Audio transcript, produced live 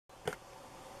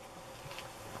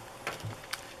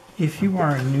If you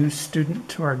are a new student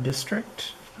to our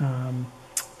district,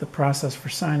 the process for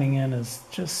signing in is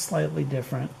just slightly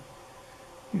different.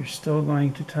 You're still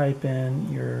going to type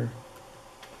in your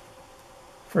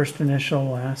first initial,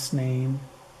 last name,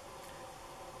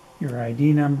 your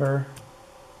ID number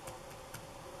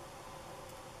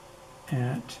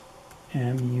at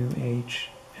MUHSD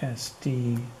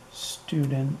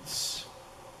students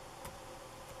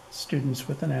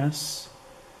with an S,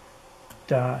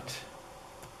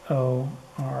 .org.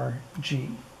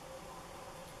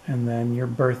 And then your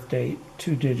birth date,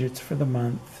 2 digits for the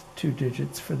month, 2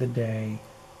 digits for the day,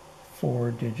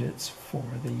 4 digits for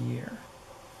the year.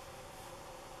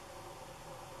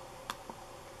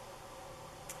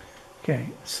 Okay,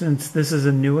 since this is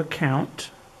a new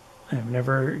account, I've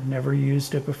never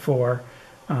used it before,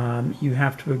 you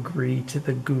have to agree to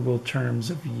the Google terms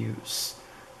of use,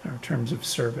 or terms of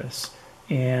service.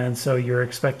 And so you're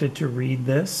expected to read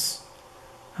this,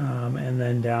 and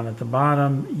then down at the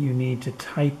bottom, you need to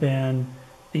type in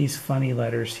these funny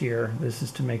letters here. This is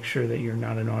to make sure that you're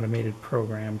not an automated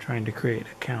program trying to create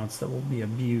accounts that will be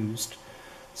abused.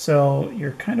 So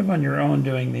you're kind of on your own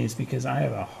doing these because I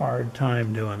have a hard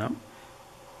time doing them.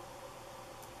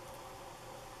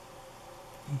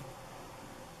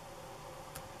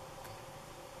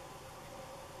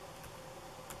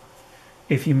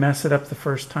 If you mess it up the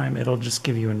first time, it'll just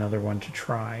give you another one to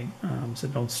try. So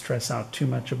don't stress out too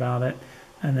much about it.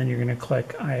 And then you're going to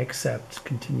click I accept,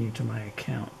 continue to my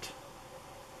account.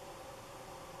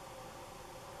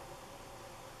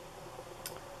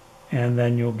 And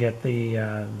then you'll get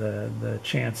the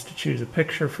chance to choose a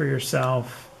picture for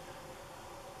yourself.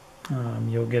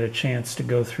 You'll get a chance to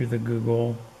go through the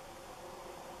Google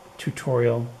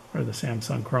tutorial, or the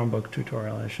Samsung Chromebook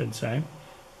tutorial, I should say.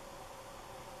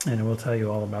 And it will tell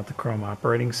you all about the Chrome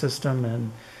operating system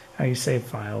and how you save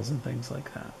files and things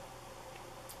like that.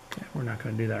 Okay, we're not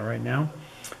going to do that right now.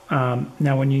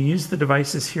 Now, when you use the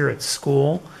devices here at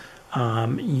school,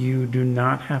 you do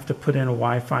not have to put in a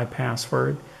Wi-Fi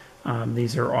password.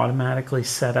 These are automatically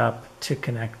set up to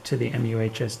connect to the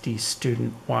MUHSD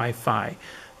student Wi-Fi.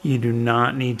 You do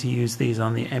not need to use these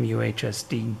on the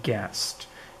MUHSD guest.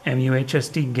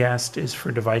 MUHSD guest is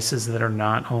for devices that are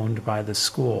not owned by the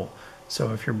school.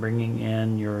 So if you're bringing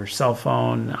in your cell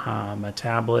phone, a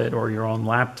tablet, or your own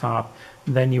laptop,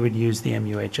 then you would use the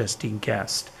MUHSD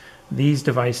guest. These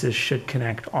devices should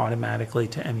connect automatically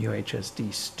to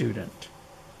MUHSD student.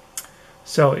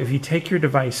 So if you take your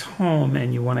device home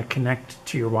and you want to connect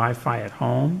to your Wi-Fi at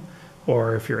home,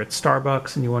 or if you're at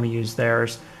Starbucks and you want to use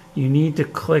theirs, you need to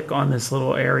click on this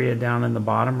little area down in the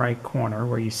bottom right corner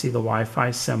where you see the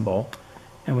Wi-Fi symbol.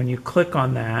 And when you click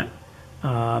on that,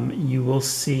 you will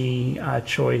see a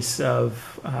choice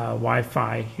of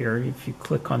Wi-Fi here. If you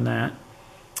click on that,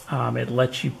 it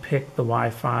lets you pick the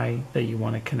Wi-Fi that you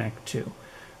want to connect to.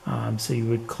 So you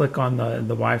would click on the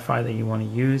Wi-Fi that you want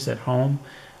to use at home,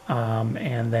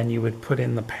 and then you would put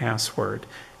in the password.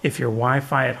 If your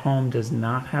Wi-Fi at home does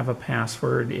not have a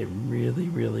password, it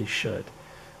really should.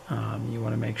 You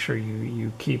want to make sure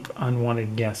you keep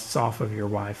unwanted guests off of your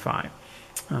Wi-Fi.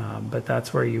 But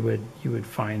that's where you would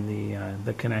find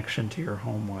the connection to your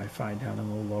home Wi-Fi down in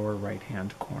the lower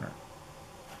right-hand corner.